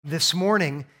This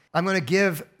morning, I'm going to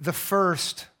give the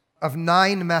first of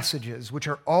 9 messages, which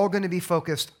are all going to be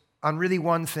focused on really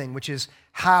one thing, which is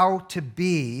how to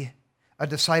be a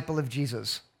disciple of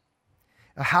Jesus,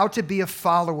 how to be a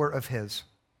follower of his,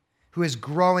 who is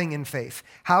growing in faith,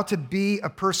 how to be a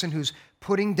person who's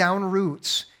putting down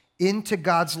roots into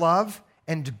God's love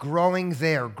and growing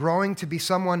there, growing to be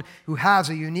someone who has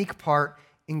a unique part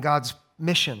in God's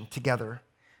mission together.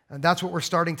 And that's what we're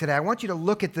starting today. I want you to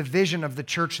look at the vision of the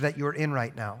church that you're in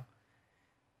right now.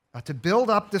 To build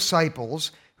up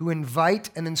disciples who invite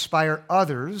and inspire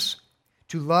others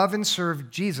to love and serve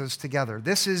Jesus together.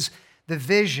 This is the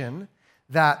vision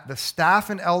that the staff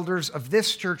and elders of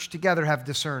this church together have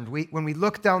discerned. When we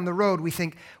look down the road, we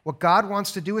think what God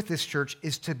wants to do with this church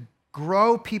is to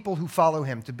grow people who follow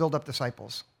him, to build up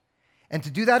disciples. And to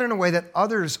do that in a way that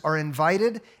others are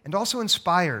invited and also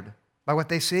inspired by what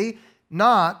they see,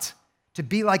 not to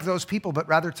be like those people, but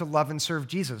rather to love and serve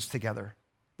Jesus together.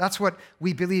 That's what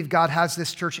we believe God has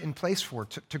this church in place for,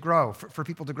 to grow, for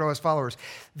people to grow as followers.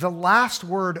 The last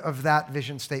word of that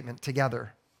vision statement,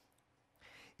 together,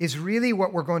 is really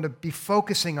what we're going to be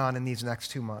focusing on in these next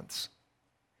 2 months.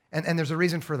 And there's a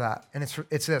reason for that, and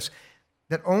it's this,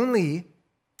 that only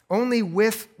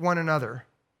with one another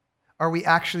are we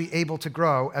actually able to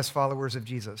grow as followers of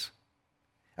Jesus.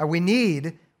 We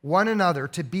need one another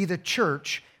to be the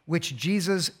church which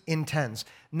Jesus intends.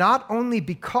 Not only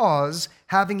because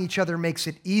having each other makes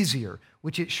it easier,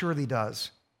 which it surely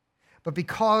does, but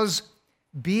because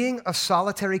being a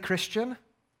solitary Christian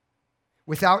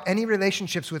without any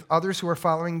relationships with others who are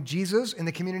following Jesus in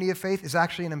the community of faith is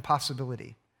actually an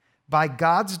impossibility. By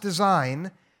God's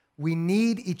design, we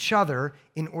need each other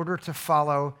in order to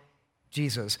follow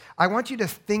Jesus. I want you to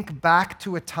think back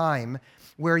to a time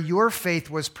where your faith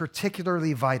was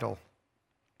particularly vital,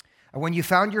 when you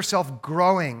found yourself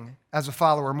growing as a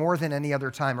follower more than any other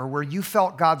time, or where you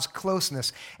felt God's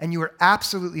closeness and you were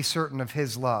absolutely certain of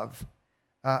his love.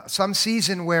 Some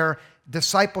season where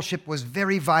discipleship was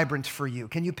very vibrant for you.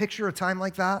 Can you picture a time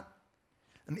like that?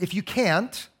 If you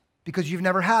can't, because you've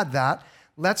never had that,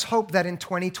 let's hope that in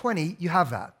 2020 you have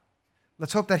that.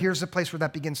 Let's hope that here's the place where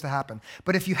that begins to happen.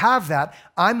 But if you have that,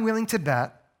 I'm willing to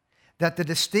bet that the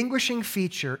distinguishing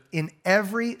feature in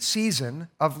every season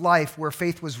of life where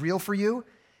faith was real for you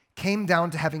came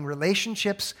down to having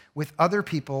relationships with other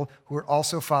people who are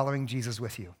also following Jesus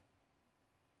with you.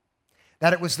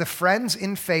 That it was the friends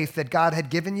in faith that God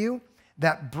had given you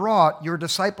that brought your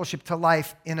discipleship to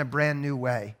life in a brand new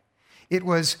way. It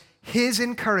was his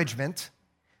encouragement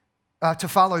to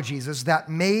follow Jesus that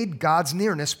made God's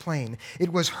nearness plain.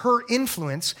 It was her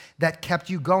influence that kept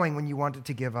you going when you wanted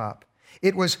to give up.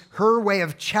 It was her way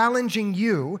of challenging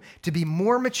you to be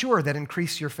more mature that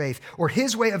increased your faith, or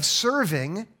his way of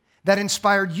serving that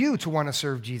inspired you to want to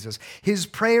serve Jesus. His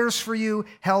prayers for you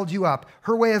held you up.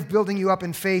 Her way of building you up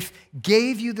in faith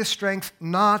gave you the strength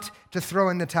not to throw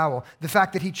in the towel. The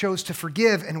fact that he chose to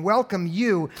forgive and welcome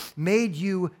you made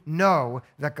you know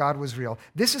that God was real.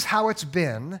 This is how it's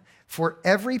been for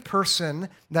every person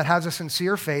that has a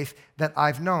sincere faith that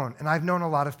I've known, and I've known a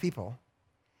lot of people.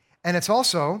 And it's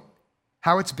also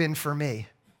how it's been for me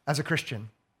as a Christian.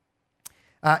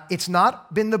 It's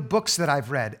not been the books that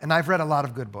I've read, and I've read a lot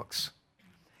of good books.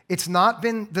 It's not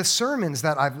been the sermons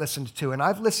that I've listened to, and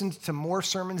I've listened to more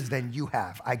sermons than you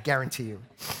have, I guarantee you.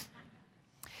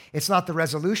 It's not the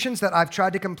resolutions that I've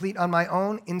tried to complete on my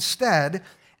own. Instead,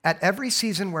 at every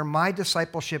season where my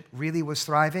discipleship really was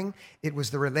thriving, it was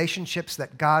the relationships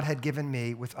that God had given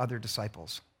me with other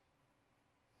disciples.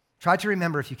 Try to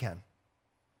remember if you can.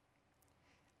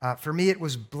 For me, it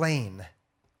was Blaine,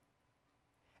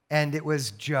 and it was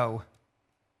Joe.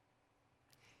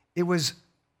 It was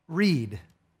Reed.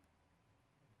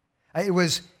 It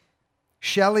was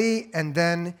Shelley, and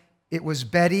then it was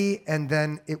Betty, and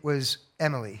then it was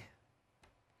Emily.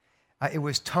 It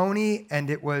was Tony, and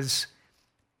it was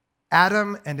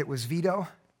Adam, and it was Vito.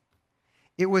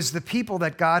 It was the people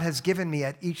that God has given me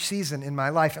at each season in my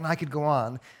life, and I could go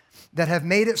on, that have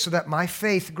made it so that my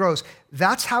faith grows.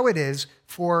 That's how it is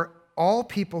for all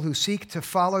people who seek to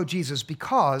follow Jesus,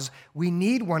 because we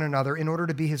need one another in order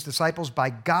to be his disciples. By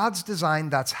God's design,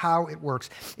 that's how it works.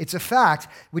 It's a fact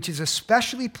which is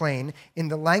especially plain in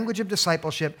the language of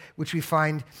discipleship, which we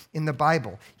find in the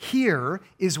Bible. Here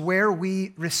is where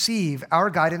we receive our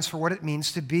guidance for what it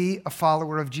means to be a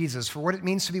follower of Jesus, for what it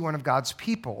means to be one of God's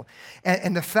people.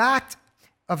 And the fact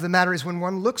of the matter is, when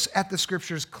one looks at the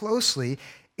scriptures closely,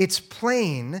 it's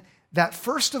plain that,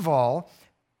 first of all,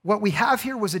 what we have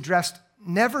here was addressed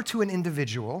never to an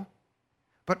individual,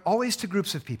 but always to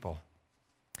groups of people.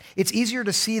 It's easier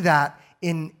to see that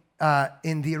in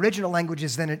in the original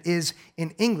languages than it is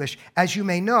in English. As you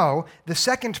may know, the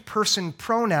second person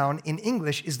pronoun in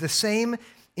English is the same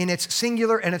in its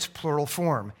singular and its plural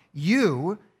form.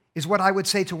 You is what I would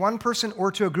say to one person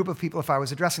or to a group of people if I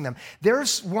was addressing them.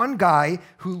 There's one guy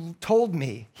who told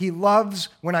me he loves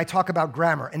when I talk about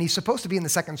grammar, and he's supposed to be in the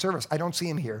second service. I don't see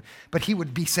him here, but he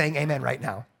would be saying amen right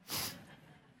now.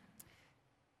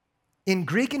 In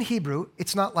Greek and Hebrew,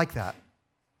 it's not like that.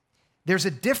 There's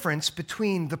a difference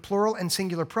between the plural and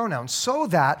singular pronouns so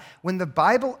that when the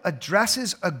Bible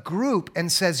addresses a group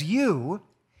and says you,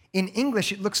 in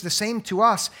English it looks the same to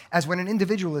us as when an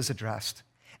individual is addressed.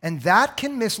 And that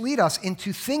can mislead us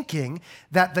into thinking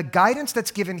that the guidance that's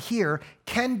given here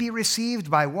can be received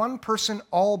by one person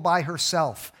all by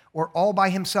herself or all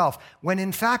by himself, when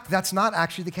in fact that's not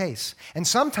actually the case. And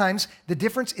sometimes the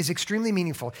difference is extremely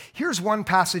meaningful. Here's one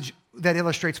passage that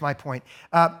illustrates my point.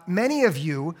 Many of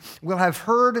you will have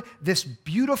heard this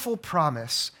beautiful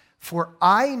promise, "For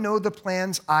I know the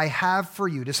plans I have for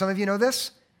you." Do some of you know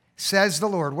this? Says the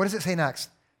Lord. What does it say next?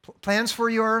 Plans for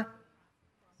your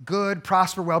good,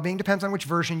 prosper, well-being. Depends on which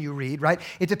version you read, right?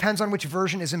 It depends on which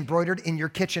version is embroidered in your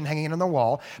kitchen, hanging on the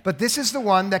wall. But this is the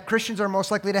one that Christians are most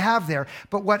likely to have there.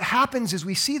 But what happens is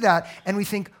we see that and we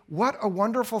think, what a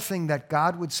wonderful thing that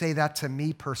God would say that to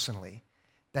me personally,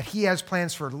 that he has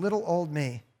plans for little old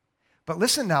me. But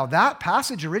listen now, that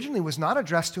passage originally was not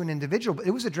addressed to an individual, but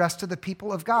it was addressed to the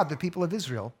people of God, the people of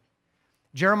Israel.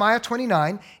 Jeremiah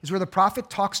 29 is where the prophet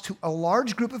talks to a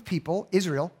large group of people,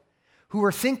 Israel, who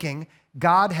are thinking,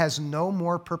 God has no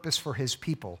more purpose for his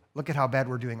people. Look at how bad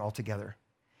we're doing altogether.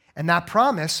 And that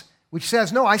promise, which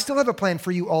says, no, I still have a plan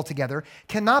for you altogether,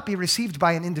 cannot be received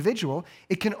by an individual.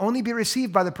 It can only be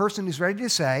received by the person who's ready to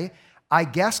say, I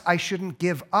guess I shouldn't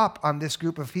give up on this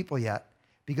group of people yet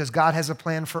because God has a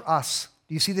plan for us.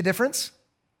 Do you see the difference?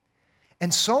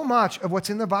 And so much of what's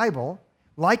in the Bible,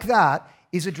 like that,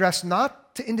 is addressed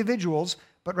not to individuals,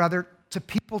 but rather to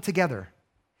people together.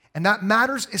 And that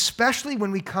matters especially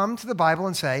when we come to the Bible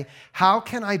and say, how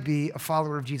can I be a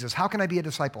follower of Jesus? How can I be a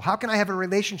disciple? How can I have a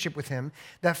relationship with him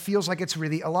that feels like it's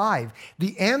really alive?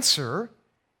 The answer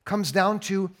comes down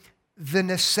to the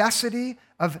necessity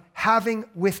of having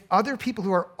with other people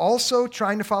who are also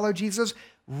trying to follow Jesus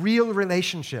real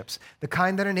relationships, the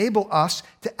kind that enable us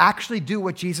to actually do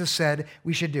what Jesus said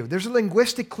we should do. There's a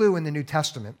linguistic clue in the New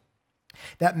Testament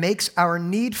that makes our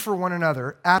need for one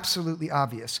another absolutely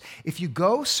obvious. If you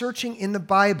go searching in the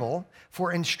Bible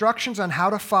for instructions on how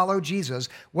to follow Jesus,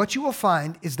 what you will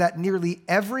find is that nearly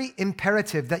every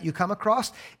imperative that you come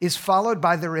across is followed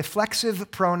by the reflexive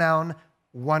pronoun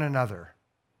one another.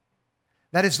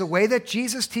 That is, the way that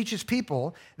Jesus teaches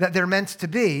people that they're meant to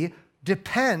be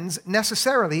depends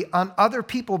necessarily on other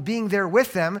people being there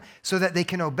with them so that they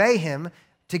can obey him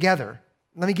together.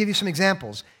 Let me give you some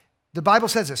examples. The Bible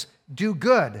says this, do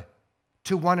good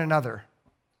to one another.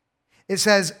 It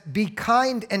says, be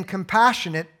kind and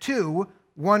compassionate to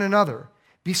one another.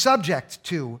 Be subject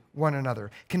to one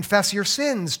another. Confess your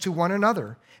sins to one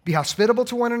another. Be hospitable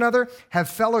to one another. Have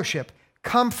fellowship,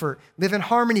 comfort, live in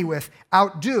harmony with,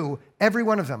 outdo every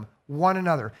one of them, one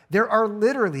another. There are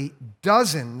literally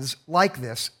dozens like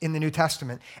this in the New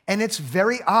Testament, and it's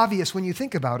very obvious when you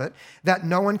think about it that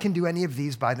no one can do any of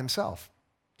these by themselves.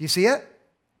 Do you see it?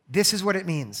 This is what it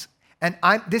means. And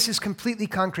this is completely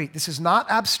concrete. This is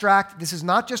not abstract. This is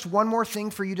not just one more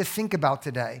thing for you to think about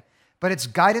today, but it's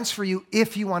guidance for you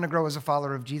if you want to grow as a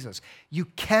follower of Jesus. You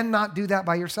cannot do that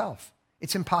by yourself.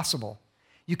 It's impossible.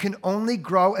 You can only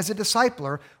grow as a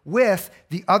discipler with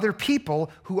the other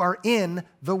people who are in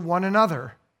the one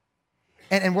another.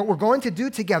 And what we're going to do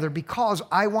together, because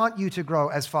I want you to grow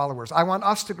as followers, I want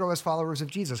us to grow as followers of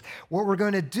Jesus, what we're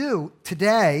going to do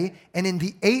today and in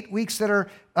the 8 weeks that are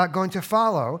going to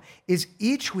follow is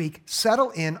each week settle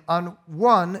in on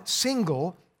one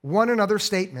single one another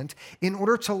statement in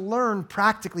order to learn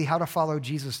practically how to follow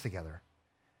Jesus together.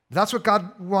 That's what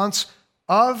God wants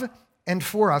of and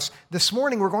for us. This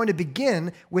morning, we're going to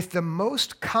begin with the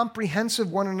most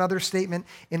comprehensive one another statement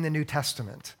in the New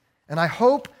Testament. And I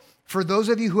hope for those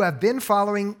of you who have been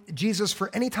following Jesus for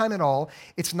any time at all,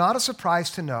 it's not a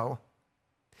surprise to know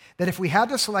that if we had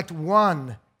to select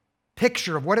one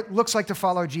picture of what it looks like to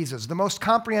follow Jesus, the most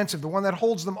comprehensive, the one that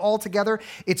holds them all together,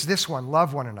 it's this one,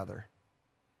 love one another.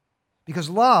 Because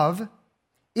love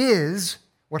is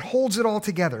what holds it all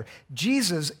together.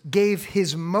 Jesus gave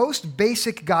his most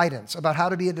basic guidance about how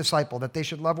to be a disciple, that they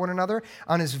should love one another,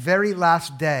 on his very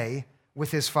last day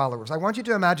with his followers. I want you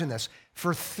to imagine this.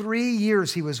 For 3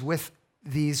 years, he was with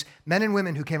these men and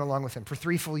women who came along with him, for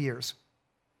 3 full years.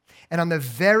 And on the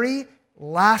very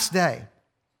last day,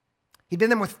 he'd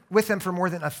been with them for more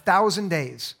than 1,000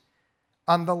 days.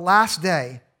 on the last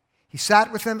day, he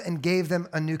sat with them and gave them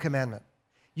a new commandment.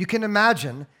 You can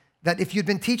imagine that if you'd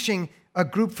been teaching a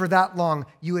group for that long,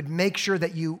 you would make sure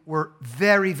that you were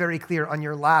very, very clear on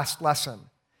your last lesson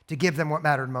to give them what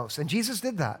mattered most. And Jesus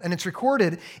did that. And it's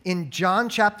recorded in John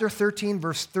chapter 13,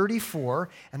 verse 34.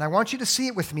 And I want you to see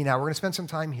it with me now. We're going to spend some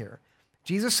time here.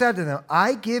 Jesus said to them,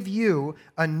 I give you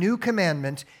a new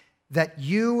commandment, that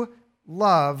you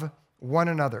love one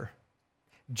another.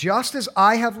 Just as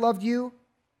I have loved you,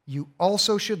 you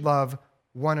also should love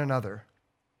one another.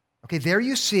 Okay, there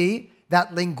you see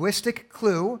that linguistic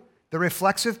clue, the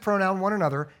reflexive pronoun one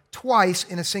another, twice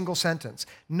in a single sentence.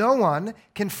 No one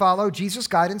can follow Jesus'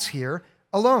 guidance here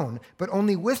alone, but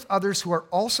only with others who are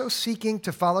also seeking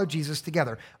to follow Jesus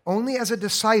together. Only as a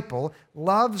disciple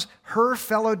loves her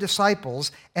fellow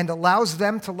disciples and allows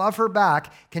them to love her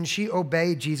back can she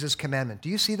obey Jesus' commandment. Do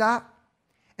you see that?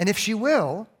 And if she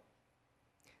will,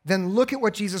 then look at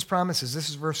what Jesus promises. This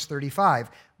is verse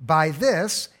 35. By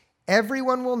this,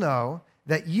 everyone will know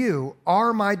that you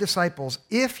are my disciples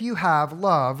if you have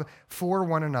love for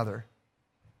one another.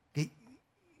 Okay?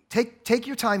 Take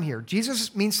your time here.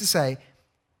 Jesus means to say,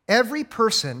 every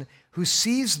person who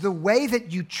sees the way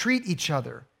that you treat each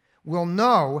other will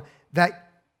know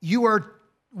that you are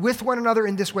with one another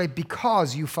in this way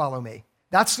because you follow me.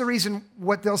 That's the reason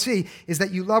what they'll see is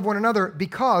that you love one another,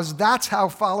 because that's how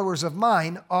followers of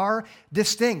mine are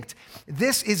distinct.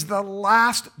 This is the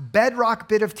last bedrock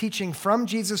bit of teaching from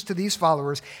Jesus to these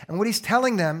followers. And what he's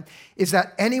telling them is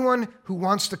that anyone who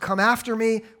wants to come after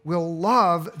me will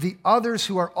love the others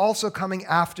who are also coming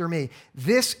after me.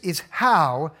 This is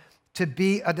how to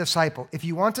be a disciple. If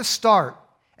you want to start,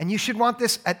 and you should want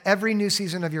this at every new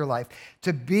season of your life,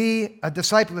 to be a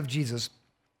disciple of Jesus,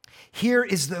 here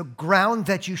is the ground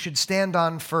that you should stand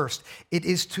on first. It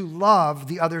is to love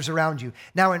the others around you.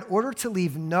 Now, in order to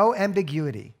leave no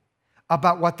ambiguity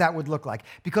about what that would look like,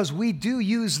 because we do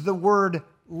use the word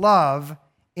love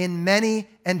in many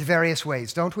and various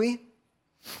ways, don't we?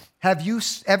 Have you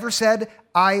ever said,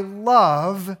 I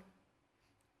love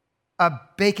a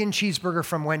bacon cheeseburger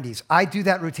from Wendy's? I do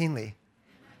that routinely.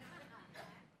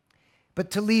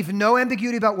 But to leave no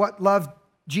ambiguity about what love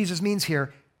Jesus means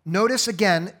here, notice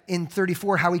again in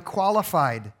 34 how he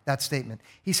qualified that statement.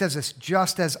 He says this,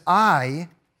 just as I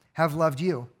have loved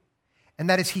you. And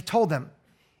that is, he told them,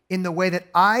 in the way that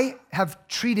I have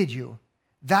treated you,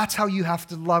 that's how you have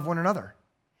to love one another.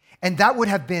 And that would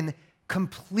have been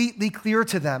completely clear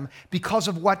to them because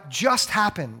of what just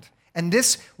happened. And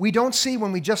this we don't see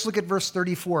when we just look at verse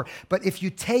 34. But if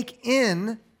you take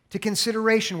in to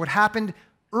consideration what happened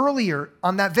earlier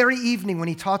on that very evening when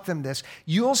he taught them this,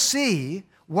 you'll see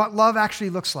what love actually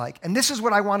looks like. And this is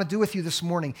what I want to do with you this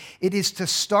morning. It is to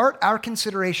start our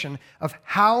consideration of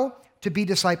how to be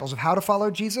disciples, of how to follow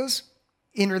Jesus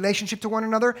in relationship to one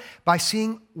another by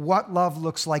seeing what love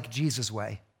looks like Jesus'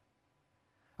 way.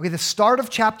 Okay, the start of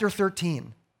chapter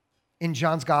 13 in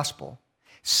John's gospel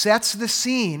sets the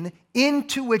scene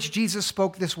into which Jesus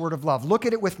spoke this word of love. Look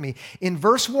at it with me. In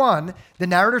verse 1, the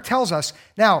narrator tells us,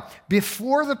 now,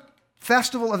 before the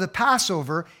festival of the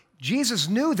Passover, Jesus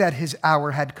knew that his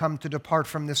hour had come to depart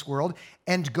from this world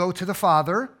and go to the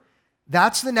Father.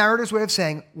 That's the narrator's way of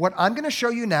saying, what I'm going to show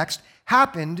you next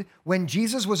happened when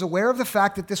Jesus was aware of the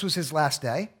fact that this was his last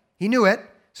day. He knew it,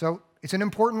 so it's an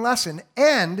important lesson.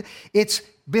 And it's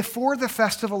before the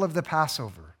festival of the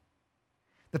Passover.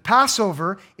 The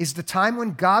Passover is the time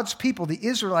when God's people, the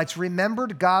Israelites,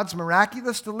 remembered God's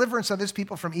miraculous deliverance of his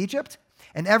people from Egypt.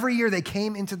 And every year they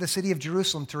came into the city of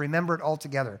Jerusalem to remember it all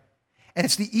together. And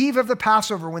it's the eve of the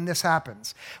Passover when this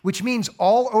happens, which means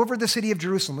all over the city of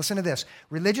Jerusalem, listen to this,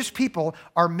 religious people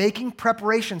are making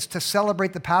preparations to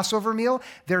celebrate the Passover meal.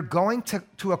 They're going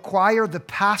to acquire the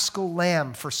Paschal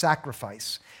lamb for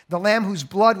sacrifice, the lamb whose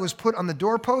blood was put on the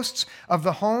doorposts of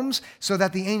the homes so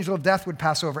that the angel of death would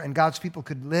pass over and God's people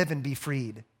could live and be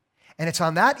freed. And it's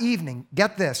on that evening,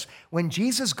 get this, when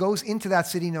Jesus goes into that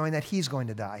city knowing that he's going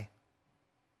to die.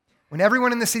 When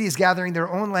everyone in the city is gathering their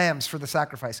own lambs for the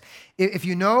sacrifice. If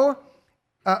you know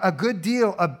a good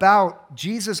deal about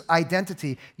Jesus'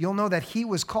 identity, you'll know that he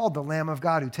was called the Lamb of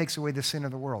God who takes away the sin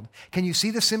of the world. Can you see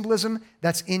the symbolism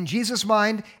that's in Jesus'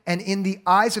 mind and in the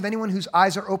eyes of anyone whose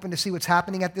eyes are open to see what's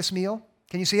happening at this meal?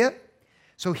 Can you see it?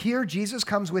 So here Jesus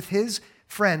comes with his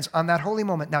friends on that holy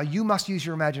moment. Now you must use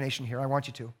your imagination here. I want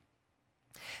you to.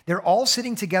 They're all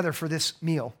sitting together for this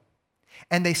meal.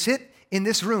 And they sit in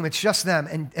this room, it's just them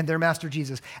and their master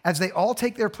Jesus. As they all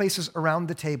take their places around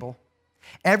the table,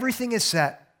 everything is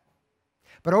set.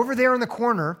 But over there in the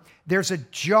corner, there's a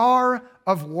jar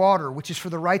of water, which is for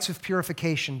the rites of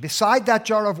purification. Beside that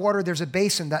jar of water, there's a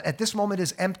basin that at this moment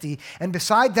is empty. And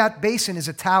beside that basin is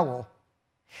a towel.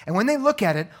 And when they look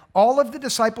at it, all of the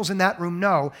disciples in that room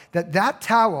know that that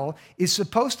towel is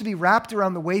supposed to be wrapped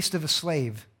around the waist of a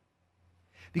slave.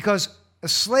 Because a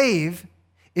slave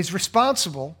is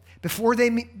responsible, before they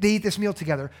eat this meal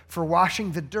together, for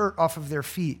washing the dirt off of their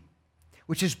feet,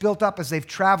 which is built up as they've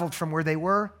traveled from where they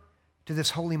were to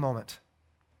this holy moment.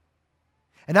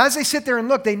 And as they sit there and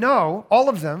look, they know, all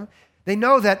of them, they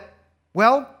know that,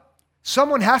 well,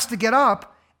 someone has to get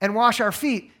up and wash our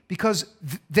feet because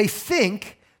they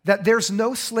think that there's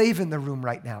no slave in the room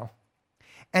right now.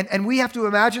 And we have to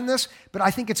imagine this, but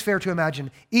I think it's fair to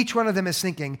imagine each one of them is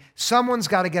thinking, someone's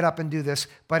got to get up and do this,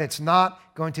 but it's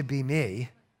not going to be me,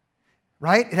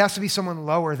 right? It has to be someone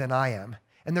lower than I am.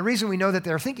 And the reason we know that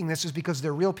they're thinking this is because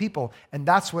they're real people, and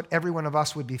that's what every one of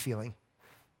us would be feeling.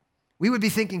 We would be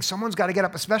thinking someone's got to get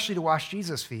up, especially to wash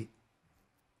Jesus' feet.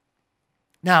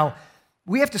 Now,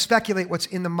 we have to speculate what's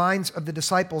in the minds of the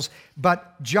disciples,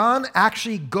 but John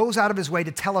actually goes out of his way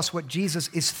to tell us what Jesus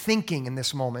is thinking in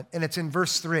this moment, and it's in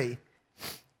verse 3.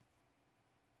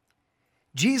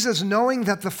 Jesus, knowing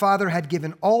that the Father had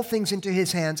given all things into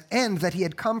his hands and that he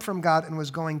had come from God and was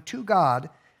going to God,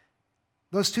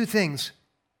 those two things,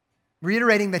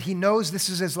 reiterating that he knows this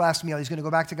is his last meal, he's going to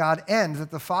go back to God, and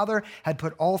that the Father had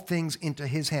put all things into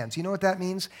his hands. You know what that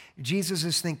means? Jesus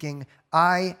is thinking,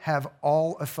 I have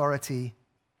all authority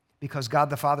because God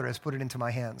the Father has put it into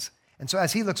my hands. And so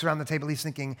as he looks around the table, he's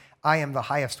thinking, I am the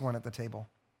highest one at the table.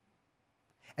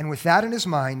 And with that in his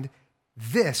mind,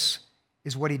 this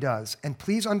is what he does. And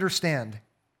please understand,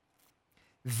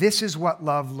 this is what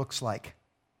love looks like.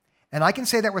 And I can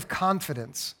say that with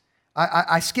confidence.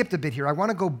 I skipped a bit here. I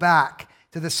want to go back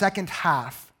to the second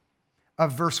half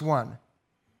of verse 1.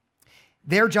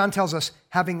 There, John tells us,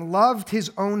 having loved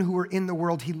his own who were in the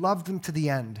world, he loved them to the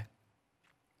end.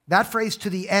 That phrase, to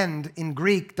the end, in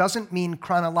Greek, doesn't mean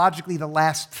chronologically the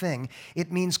last thing. It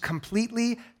means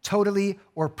completely, totally,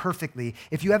 or perfectly.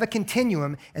 If you have a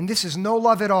continuum, and this is no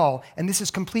love at all, and this is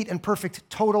complete and perfect,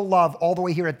 total love all the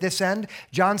way here at this end,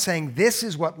 John's saying this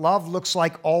is what love looks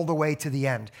like all the way to the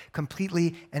end,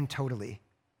 completely and totally.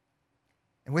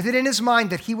 And with it in his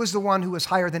mind that he was the one who was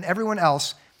higher than everyone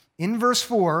else, in verse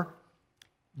 4,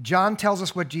 John tells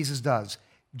us what Jesus does.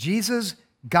 Jesus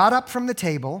got up from the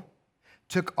table,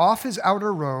 took off his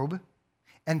outer robe,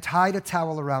 and tied a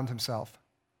towel around himself.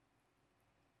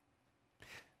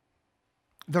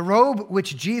 The robe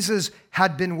which Jesus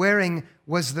had been wearing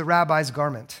was the rabbi's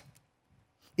garment.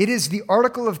 It is the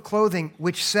article of clothing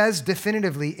which says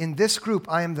definitively, in this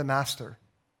group, I am the master.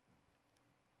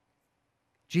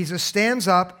 Jesus stands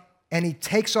up and he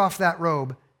takes off that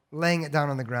robe, laying it down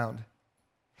on the ground.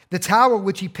 The towel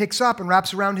which he picks up and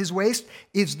wraps around his waist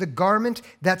is the garment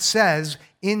that says,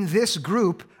 in this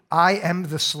group, I am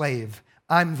the slave.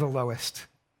 I'm the lowest.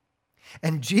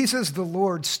 And Jesus, the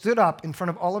Lord, stood up in front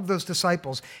of all of those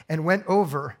disciples and went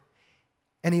over,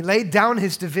 and he laid down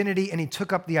his divinity and he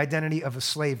took up the identity of a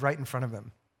slave right in front of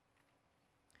them.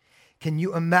 Can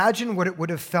you imagine what it would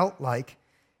have felt like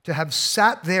to have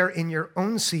sat there in your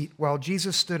own seat while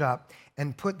Jesus stood up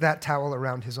and put that towel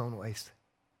around his own waist?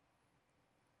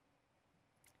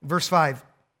 Verse 5.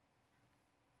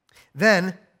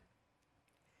 Then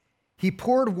he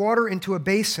poured water into a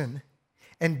basin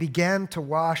and began to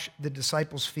wash the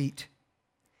disciples' feet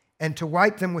and to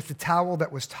wipe them with the towel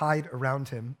that was tied around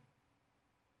him.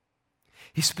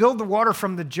 He spilled the water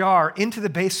from the jar into the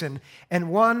basin, and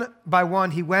one by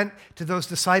one he went to those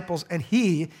disciples, and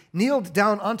he kneeled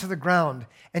down onto the ground,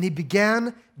 and he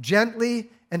began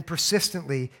gently and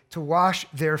persistently to wash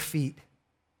their feet.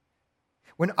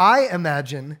 When I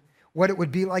imagine what it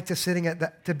would be like to sitting at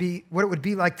that, to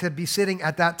be sitting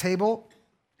at that table,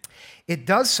 it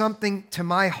does something to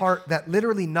my heart that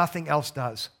literally nothing else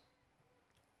does.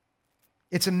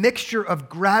 It's a mixture of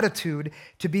gratitude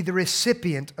to be the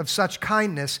recipient of such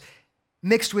kindness,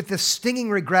 mixed with this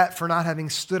stinging regret for not having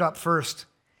stood up first,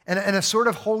 and a sort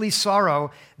of holy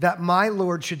sorrow that my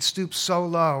Lord should stoop so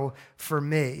low for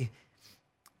me.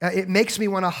 It makes me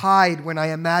want to hide when I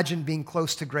imagine being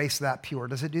close to grace that pure.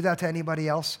 Does it do that to anybody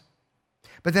else?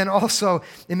 But then also,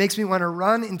 it makes me want to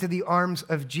run into the arms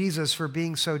of Jesus for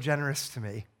being so generous to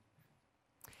me.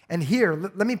 And here,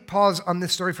 let me pause on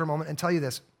this story for a moment and tell you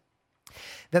this,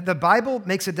 that the Bible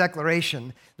makes a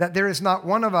declaration that there is not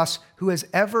one of us who has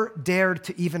ever dared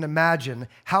to even imagine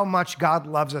how much God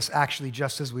loves us actually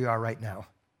just as we are right now.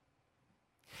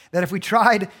 That if we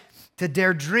tried to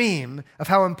dare dream of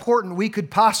how important we could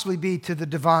possibly be to the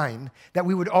divine, that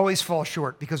we would always fall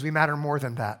short because we matter more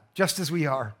than that, just as we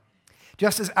are.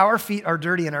 Just as our feet are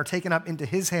dirty and are taken up into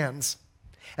his hands.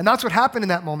 And that's what happened in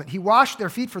that moment. He washed their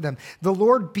feet for them. The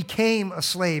Lord became a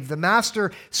slave. The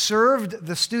master served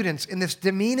the students in this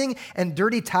demeaning and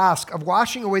dirty task of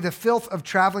washing away the filth of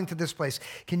traveling to this place.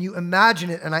 Can you imagine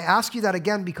it? And I ask you that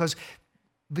again because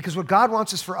what God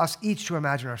wants is for us each to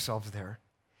imagine ourselves there.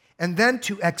 And then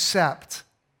to accept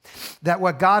that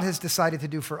what God has decided to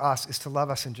do for us is to love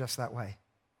us in just that way.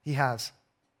 He has.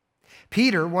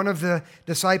 Peter, one of the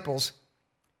disciples,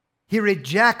 he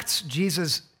rejects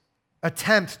Jesus'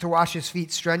 attempt to wash his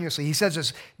feet strenuously. He says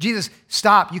this, Jesus,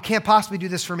 stop. You can't possibly do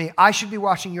this for me. I should be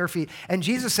washing your feet. And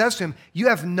Jesus says to him, you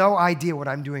have no idea what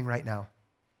I'm doing right now.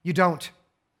 You don't.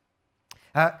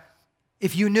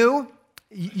 If you knew,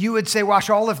 you would say, wash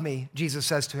all of me, Jesus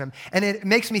says to him. And it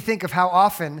makes me think of how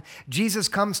often Jesus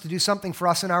comes to do something for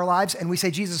us in our lives, and we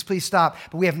say, Jesus, please stop.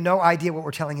 But we have no idea what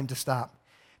we're telling him to stop.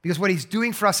 Because what he's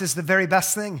doing for us is the very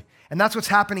best thing. And that's what's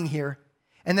happening here.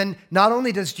 And then not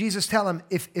only does Jesus tell him,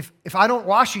 if I don't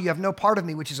wash you, you have no part of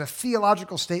me, which is a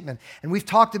theological statement. And we've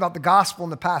talked about the gospel in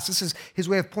the past. This is his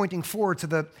way of pointing forward to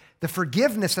the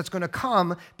forgiveness that's going to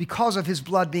come because of his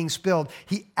blood being spilled.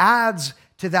 He adds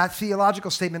to that theological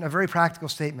statement a very practical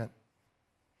statement.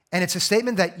 And it's a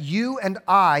statement that you and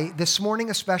I, this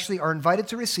morning especially, are invited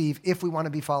to receive if we want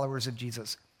to be followers of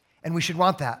Jesus. And we should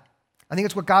want that. I think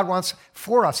it's what God wants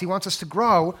for us. He wants us to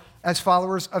grow as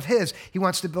followers of his. He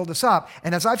wants to build us up.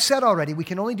 And as I've said already, we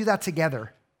can only do that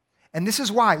together. And this is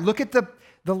why. Look at the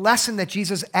lesson that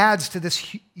Jesus adds to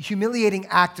this humiliating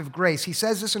act of grace. He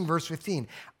says this in verse 15.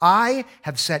 I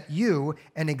have set you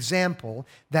an example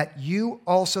that you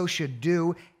also should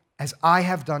do as I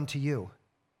have done to you.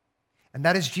 And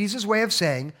that is Jesus' way of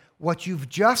saying, what you've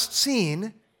just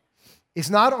seen is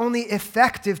not only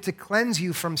effective to cleanse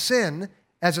you from sin,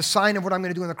 as a sign of what I'm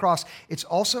going to do on the cross, it's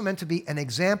also meant to be an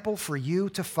example for you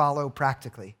to follow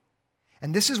practically.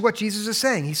 And this is what Jesus is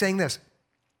saying. He's saying this,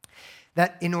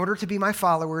 that in order to be my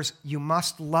followers, you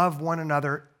must love one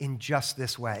another in just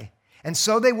this way. And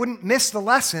so they wouldn't miss the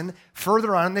lesson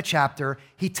further on in the chapter.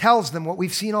 He tells them what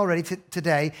we've seen already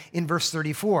today in verse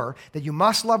 34, that you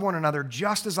must love one another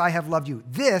just as I have loved you.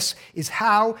 This is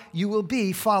how you will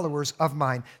be followers of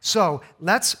mine. So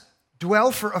let's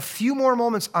dwell for a few more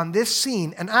moments on this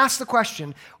scene and ask the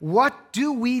question, what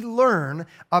do we learn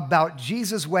about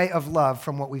Jesus' way of love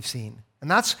from what we've seen?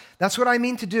 And that's what I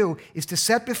mean to do, is to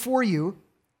set before you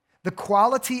the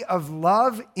quality of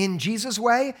love in Jesus'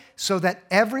 way so that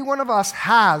every one of us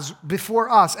has before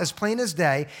us, as plain as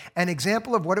day, an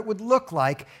example of what it would look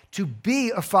like to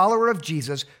be a follower of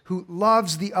Jesus who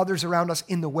loves the others around us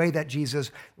in the way that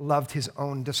Jesus loved his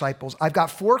own disciples. I've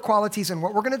got 4 qualities, and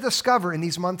what we're going to discover in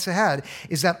these months ahead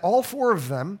is that all 4 of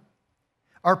them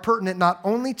are pertinent not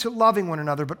only to loving one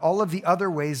another, but all of the other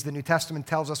ways the New Testament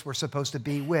tells us we're supposed to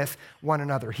be with one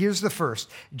another. Here's the first.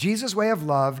 Jesus' way of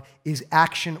love is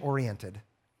action-oriented.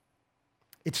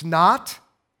 It's not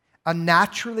a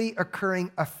naturally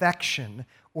occurring affection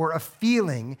or a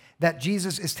feeling that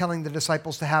Jesus is telling the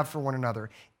disciples to have for one another.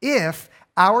 If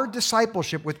our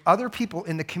discipleship with other people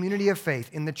in the community of faith,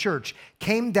 in the church,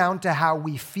 came down to how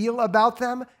we feel about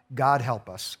them, God help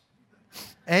us.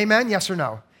 Amen? Yes or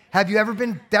no? Have you ever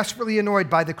been desperately annoyed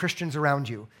by the Christians around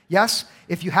you? Yes?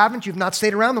 If you haven't, you've not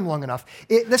stayed around them long enough.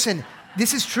 Listen,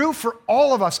 this is true for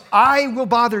all of us. I will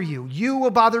bother you. You will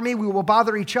bother me. We will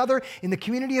bother each other. In the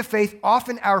community of faith,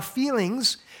 often our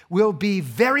feelings will be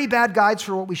very bad guides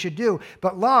for what we should do.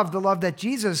 But love, the love that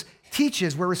Jesus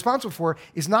teaches we're responsible for,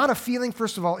 is not a feeling,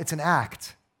 first of all, it's an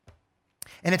act.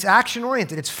 And it's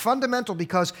action-oriented. It's fundamental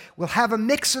because we'll have a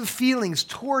mix of feelings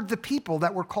toward the people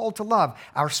that we're called to love,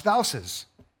 our spouses,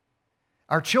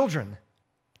 our children,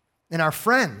 and our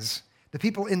friends, the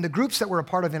people in the groups that we're a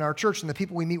part of in our church and the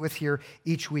people we meet with here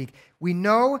each week. We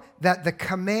know that the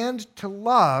command to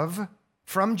love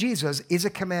from Jesus is a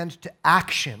command to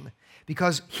action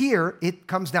because here it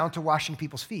comes down to washing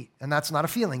people's feet, and that's not a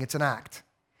feeling, it's an act.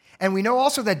 And we know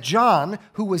also that John,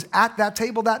 who was at that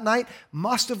table that night,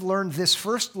 must have learned this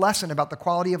first lesson about the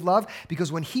quality of love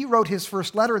because when he wrote his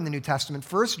first letter in the New Testament,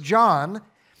 1 John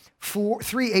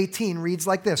 3:18 reads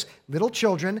like this, little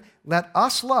children, let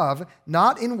us love,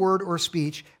 not in word or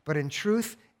speech, but in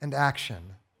truth and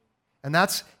action. And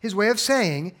that's his way of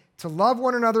saying to love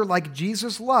one another like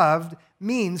Jesus loved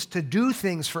means to do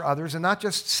things for others and not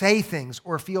just say things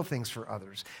or feel things for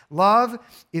others. Love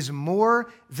is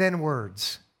more than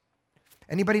words.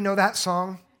 Anybody know that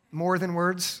song, More Than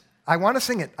Words? I want to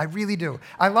sing it. I really do.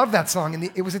 I love that song. And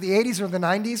it was at the 80s or the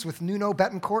 90s with Nuno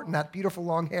Betancourt and that beautiful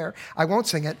long hair. I won't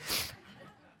sing it.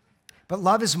 But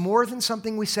love is more than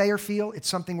something we say or feel. It's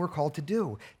something we're called to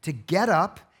do, to get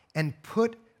up and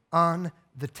put on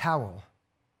the towel,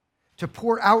 to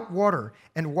pour out water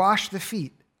and wash the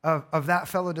feet of that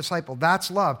fellow disciple. That's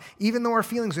love, even though our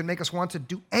feelings would make us want to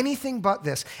do anything but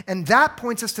this. And that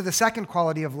points us to the second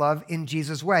quality of love in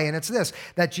Jesus' way, and it's this,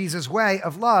 that Jesus' way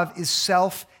of love is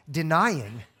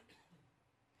self-denying.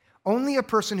 Only a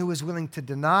person who is willing to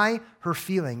deny her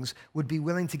feelings would be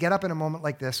willing to get up in a moment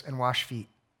like this and wash feet.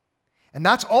 And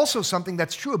that's also something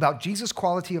that's true about Jesus'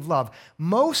 quality of love.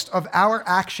 Most of our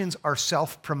actions are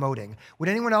self-promoting. Would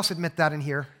anyone else admit that in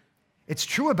here? It's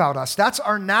true about us. That's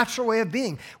our natural way of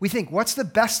being. We think, what's the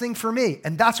best thing for me?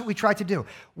 And that's what we try to do.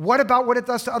 What about what it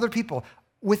does to other people?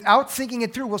 Without thinking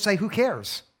it through, we'll say, who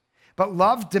cares? But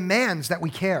love demands that we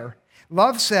care.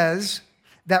 Love says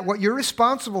that what you're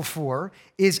responsible for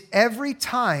is every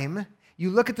time you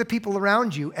look at the people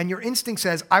around you and your instinct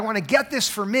says, I want to get this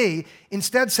for me,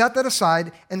 instead set that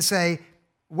aside and say,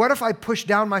 what if I push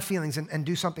down my feelings and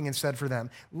do something instead for them?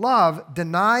 Love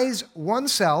denies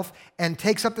oneself and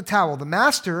takes up the towel. The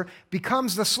master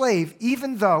becomes the slave,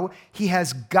 even though he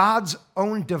has God's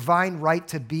own divine right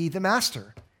to be the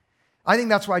master. I think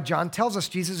that's why John tells us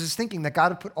Jesus is thinking that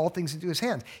God had put all things into his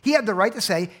hands. He had the right to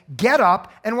say, get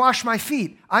up and wash my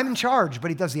feet. I'm in charge,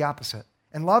 but he does the opposite.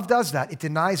 And love does that. It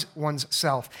denies one's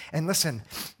self. And listen,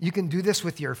 you can do this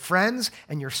with your friends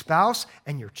and your spouse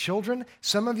and your children.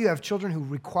 Some of you have children who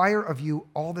require of you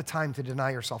all the time to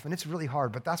deny yourself, and it's really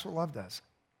hard, but that's what love does.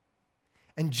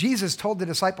 And Jesus told the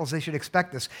disciples they should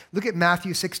expect this. Look at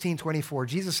Matthew 16:24.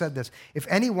 Jesus said this, if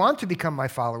any want to become my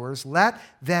followers, let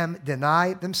them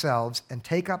deny themselves and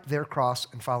take up their cross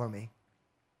and follow me.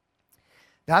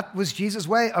 That was Jesus'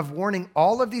 way of warning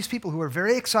all of these people who were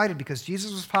very excited because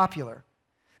Jesus was popular,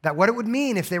 that what it would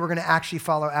mean if they were going to actually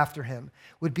follow after him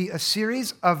would be a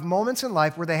series of moments in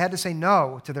life where they had to say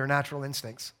no to their natural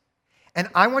instincts. And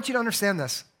I want you to understand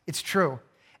this. It's true.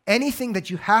 Anything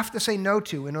that you have to say no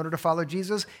to in order to follow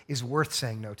Jesus is worth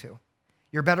saying no to.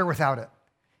 You're better without it.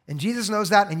 And Jesus knows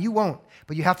that, and you won't.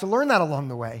 But you have to learn that along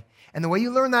the way. And the way you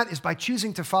learn that is by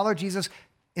choosing to follow Jesus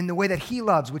in the way that he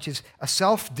loves, which is a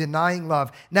self-denying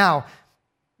love. Now,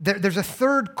 there's a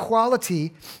third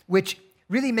quality which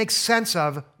really makes sense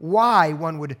of why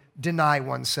one would deny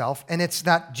oneself, and it's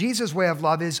that Jesus' way of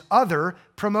love is other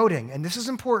promoting, and this is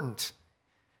important.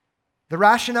 The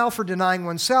rationale for denying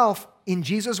oneself in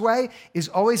Jesus' way is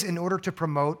always in order to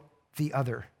promote the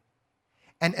other.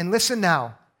 And listen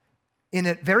now, in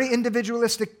a very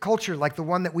individualistic culture like the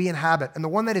one that we inhabit and the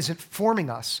one that is informing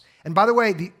us, and by the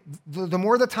way, the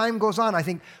more the time goes on, I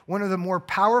think one of the more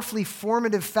powerfully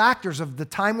formative factors of the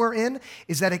time we're in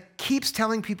is that it keeps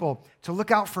telling people to look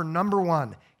out for number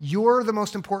one. You're the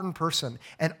most important person.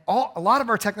 And a lot of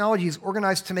our technology is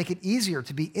organized to make it easier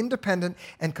to be independent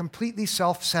and completely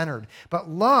self-centered. But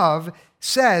love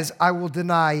says, I will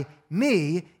deny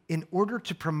me in order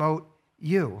to promote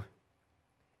you.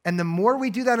 And the more we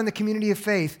do that in the community of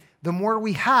faith, the more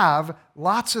we have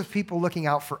lots of people looking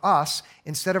out for us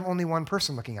instead of only one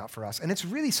person looking out for us. And it's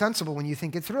really sensible when you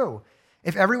think it through.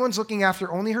 If everyone's looking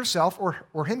after only herself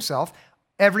or himself,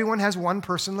 everyone has one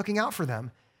person looking out for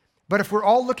them. But if we're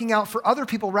all looking out for other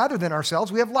people rather than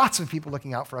ourselves, we have lots of people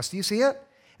looking out for us. Do you see it?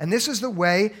 And this is the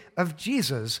way of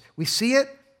Jesus. We see it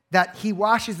that he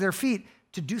washes their feet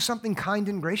to do something kind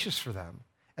and gracious for them.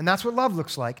 And that's what love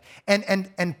looks like.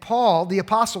 And Paul, the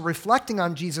apostle, reflecting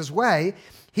on Jesus' way,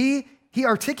 he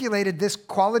articulated this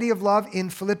quality of love in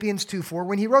Philippians 2:4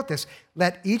 when he wrote this.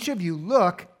 Let each of you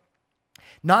look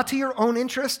not to your own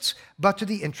interests, but to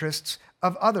the interests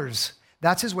of others.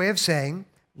 That's his way of saying,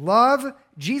 love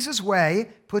Jesus' way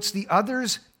puts the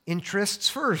other's interests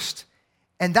first.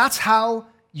 And that's how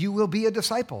you will be a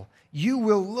disciple. You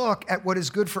will look at what is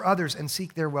good for others and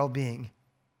seek their well-being.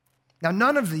 Now,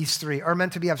 none of these three are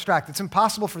meant to be abstract. It's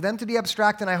impossible for them to be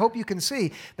abstract, and I hope you can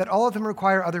see that all of them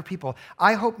require other people.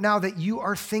 I hope now that you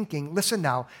are thinking, listen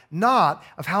now, not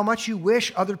of how much you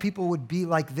wish other people would be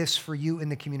like this for you in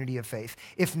the community of faith.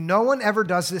 If no one ever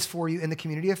does this for you in the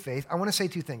community of faith, I want to say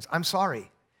two things. I'm sorry.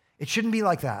 It shouldn't be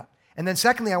like that. And then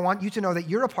secondly, I want you to know that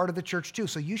you're a part of the church too,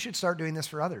 so you should start doing this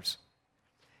for others.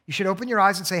 You should open your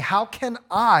eyes and say, how can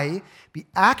I be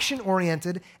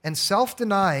action-oriented and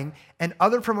self-denying and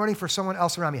other-promoting for someone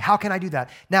else around me? How can I do that?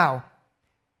 Now,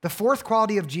 the fourth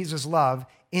quality of Jesus' love,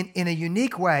 in a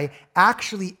unique way,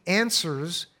 actually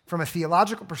answers, from a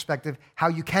theological perspective, how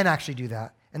you can actually do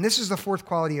that. And this is the fourth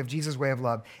quality of Jesus' way of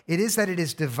love. It is that it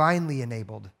is divinely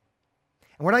enabled.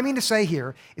 And what I mean to say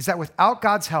here is that without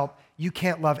God's help, you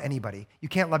can't love anybody. You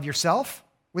can't love yourself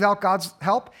without God's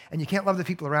help, and you can't love the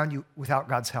people around you without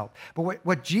God's help. But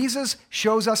what Jesus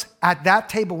shows us at that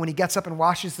table when he gets up and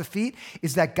washes the feet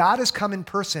is that God has come in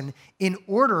person in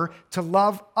order to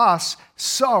love us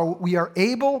so we are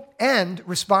able and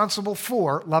responsible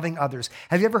for loving others.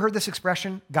 Have you ever heard this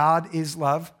expression, God is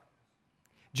love?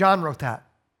 John wrote that.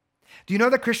 Do you know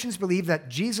that Christians believe that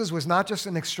Jesus was not just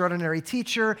an extraordinary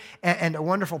teacher and a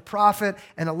wonderful prophet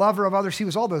and a lover of others? He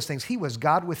was all those things. He was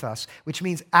God with us, which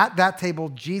means at that table,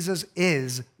 Jesus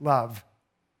is love.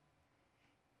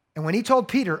 And when he told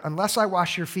Peter, unless I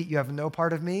wash your feet, you have no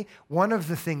part of me, one of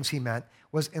the things he meant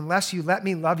was, unless you let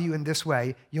me love you in this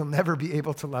way, you'll never be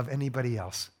able to love anybody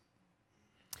else.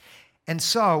 And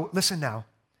so, listen now.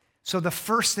 So the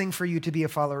first thing for you to be a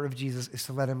follower of Jesus is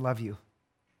to let him love you.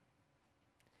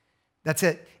 That's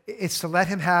it. It's to let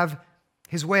him have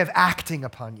his way of acting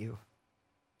upon you.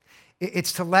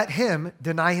 It's to let him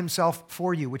deny himself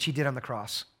for you, which he did on the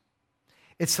cross.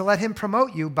 It's to let him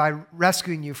promote you by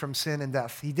rescuing you from sin and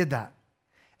death. He did that.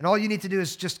 And all you need to do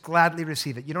is just gladly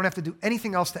receive it. You don't have to do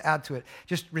anything else to add to it.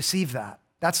 Just receive that.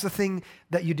 That's the thing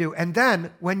that you do. And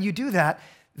then when you do that,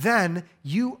 then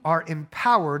you are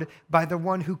empowered by the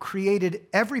one who created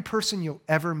every person you'll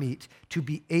ever meet to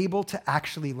be able to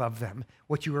actually love them,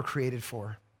 what you were created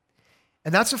for.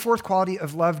 And that's the fourth quality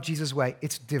of love Jesus' way.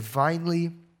 It's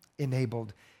divinely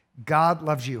enabled. God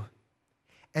loves you.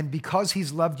 And because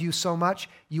he's loved you so much,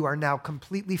 you are now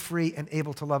completely free and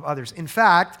able to love others. In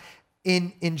fact,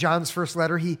 in John's first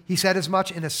letter, he said as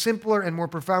much in a simpler and more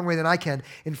profound way than I can.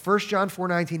 In 1 John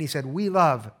 4:19, he said, we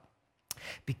love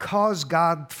because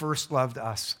God first loved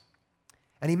us.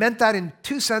 And he meant that in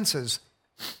two senses.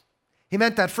 He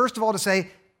meant that, first of all, to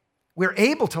say we're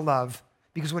able to love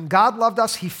because when God loved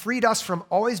us, he freed us from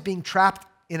always being trapped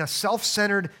in a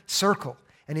self-centered circle.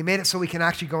 And he made it so we can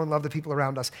actually go and love the people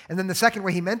around us. And then the second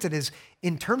way he meant it is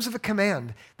in terms of a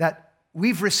command that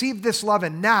we've received this love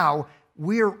and now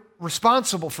we're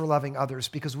responsible for loving others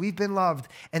because we've been loved.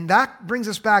 And that brings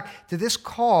us back to this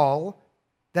call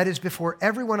that is before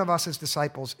every one of us as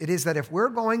disciples. It is that if we're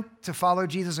going to follow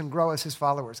Jesus and grow as his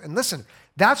followers, and listen,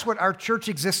 that's what our church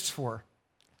exists for.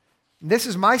 This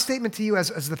is my statement to you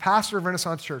as the pastor of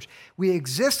Renaissance Church. We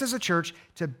exist as a church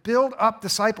to build up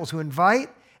disciples who invite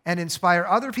and inspire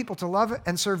other people to love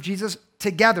and serve Jesus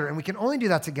together. And we can only do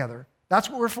that together. That's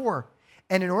what we're for.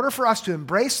 And in order for us to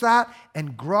embrace that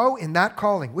and grow in that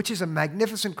calling, which is a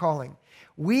magnificent calling,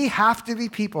 we have to be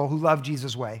people who love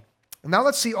Jesus' way. And now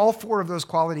let's see all four of those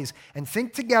qualities and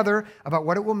think together about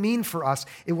what it will mean for us.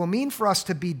 It will mean for us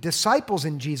to be disciples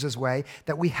in Jesus' way,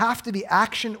 that we have to be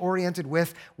action-oriented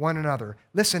with one another.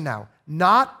 Listen now,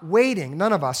 not waiting,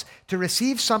 none of us, to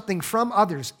receive something from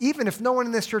others, even if no one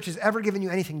in this church has ever given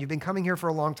you anything. You've been coming here for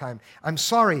a long time. I'm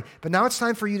sorry, but now it's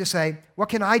time for you to say, what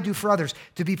can I do for others?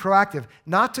 To be proactive,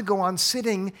 not to go on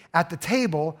sitting at the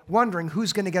table wondering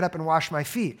who's going to get up and wash my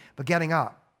feet, but getting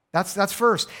up. That's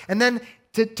first. And then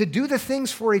to do the things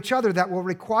for each other that will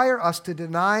require us to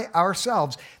deny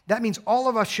ourselves. That means all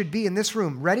of us should be in this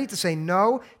room ready to say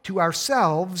no to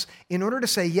ourselves in order to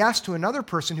say yes to another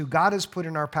person who God has put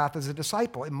in our path as a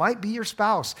disciple. It might be your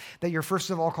spouse that you're first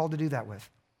of all called to do that with.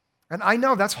 And I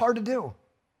know that's hard to do.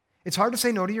 It's hard to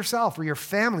say no to yourself or your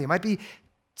family. It might be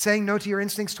saying no to your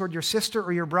instincts toward your sister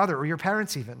or your brother or your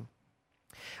parents even.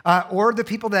 Or the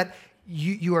people that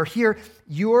you are here,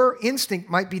 your instinct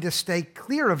might be to stay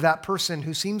clear of that person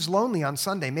who seems lonely on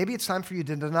Sunday. Maybe it's time for you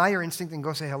to deny your instinct and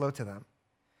go say hello to them.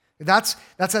 That's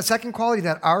that second quality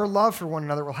that our love for one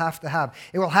another will have to have.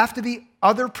 It will have to be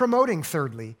other promoting,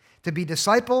 thirdly. To be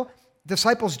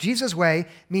disciples Jesus' way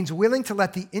means willing to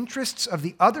let the interests of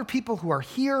the other people who are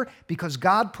here because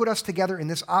God put us together in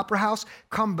this opera house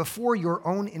come before your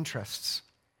own interests.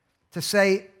 To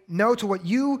say no to what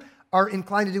you are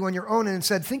inclined to do on your own and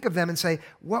instead think of them and say,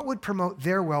 what would promote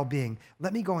their well-being?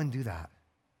 Let me go and do that.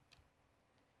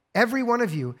 Every one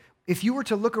of you, if you were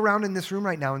to look around in this room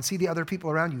right now and see the other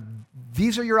people around you,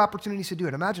 these are your opportunities to do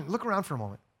it. Imagine, look around for a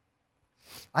moment.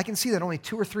 I can see that only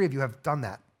 2 or 3 of you have done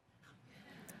that.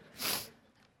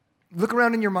 Look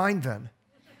around in your mind then.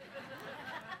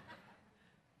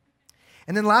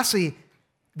 And then lastly,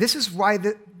 this is why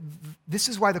the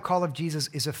call of Jesus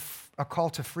is a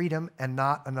call to freedom and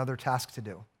not another task to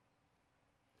do.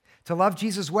 To love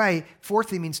Jesus' way,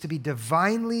 fourthly, means to be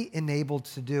divinely enabled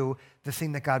to do the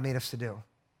thing that God made us to do.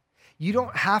 You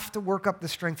don't have to work up the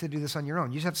strength to do this on your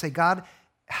own. You just have to say, God,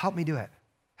 help me do it.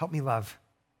 Help me love.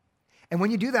 And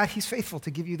when you do that, he's faithful to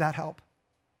give you that help.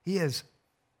 He is.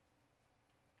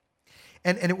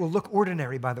 And it will look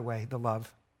ordinary, by the way, the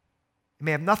love. It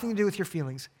may have nothing to do with your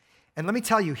feelings. And let me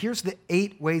tell you, here's the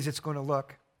 8 ways it's going to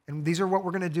look. And these are what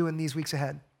we're going to do in these weeks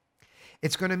ahead.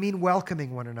 It's going to mean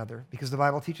welcoming one another because the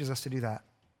Bible teaches us to do that.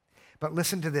 But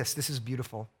listen to this. This is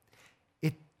beautiful.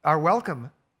 Our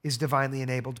welcome is divinely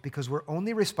enabled because we're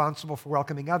only responsible for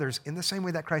welcoming others in the same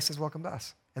way that Christ has welcomed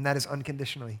us, and that is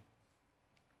unconditionally.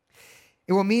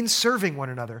 It will mean serving one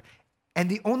another. And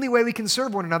the only way we can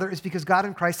serve one another is because God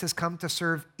in Christ has come to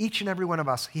serve each and every one of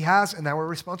us. He has, and now we're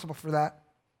responsible for that.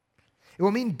 It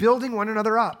will mean building one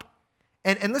another up.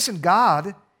 And listen,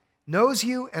 God knows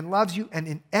you and loves you, and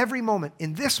in every moment,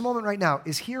 in this moment right now,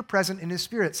 is here present in his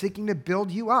Spirit, seeking to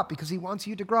build you up because he wants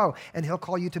you to grow, and he'll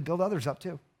call you to build others up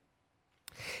too.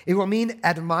 It will mean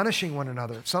admonishing one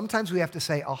another. Sometimes we have to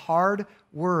say a hard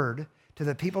word to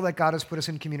the people that God has put us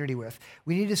in community with.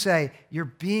 We need to say, you're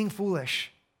being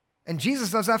foolish. And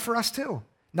Jesus does that for us too.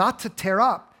 Not to tear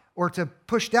up or to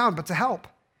push down, but to help.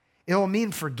 It will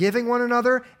mean forgiving one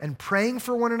another and praying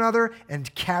for one another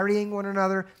and carrying one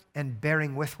another and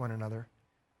bearing with one another.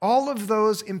 All of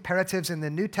those imperatives in the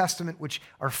New Testament, which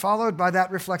are followed by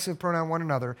that reflexive pronoun one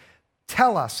another,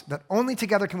 tell us that only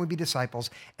together can we be disciples,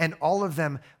 and all of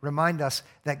them remind us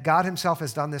that God himself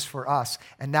has done this for us,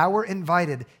 and now we're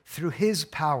invited through his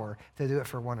power to do it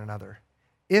for one another.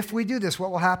 If we do this,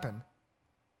 what will happen?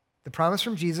 The promise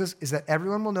from Jesus is that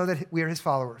everyone will know that we are his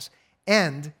followers,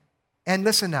 and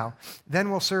listen now,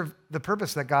 then we'll serve the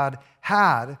purpose that God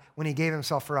had when he gave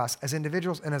himself for us as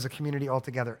individuals and as a community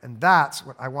altogether, and that's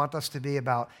what I want us to be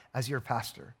about as your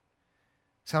pastor.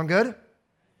 Sound good?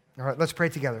 All right, let's pray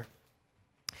together.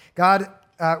 God,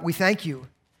 we thank you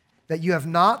that you have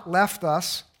not left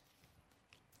us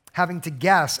having to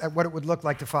guess at what it would look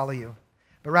like to follow you,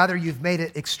 but rather you've made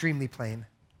it extremely plain.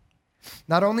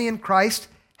 Not only in Christ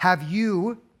have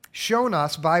you shown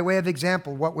us by way of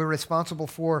example what we're responsible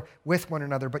for with one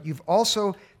another, but you've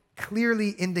also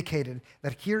clearly indicated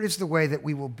that here is the way that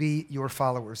we will be your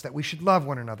followers, that we should love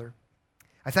one another.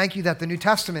 I thank you that the New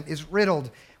Testament is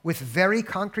riddled with very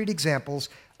concrete examples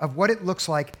of what it looks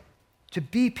like to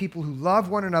be people who love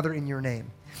one another in your name.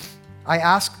 I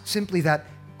ask simply that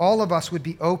all of us would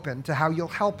be open to how you'll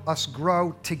help us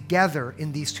grow together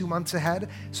in these 2 months ahead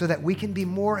so that we can be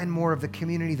more and more of the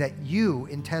community that you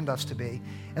intend us to be.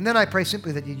 And then I pray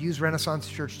simply that you'd use Renaissance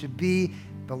Church to be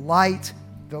the light,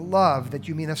 the love that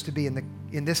you mean us to be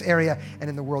in this area and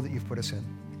in the world that you've put us in.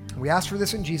 We ask for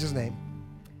this in Jesus' name.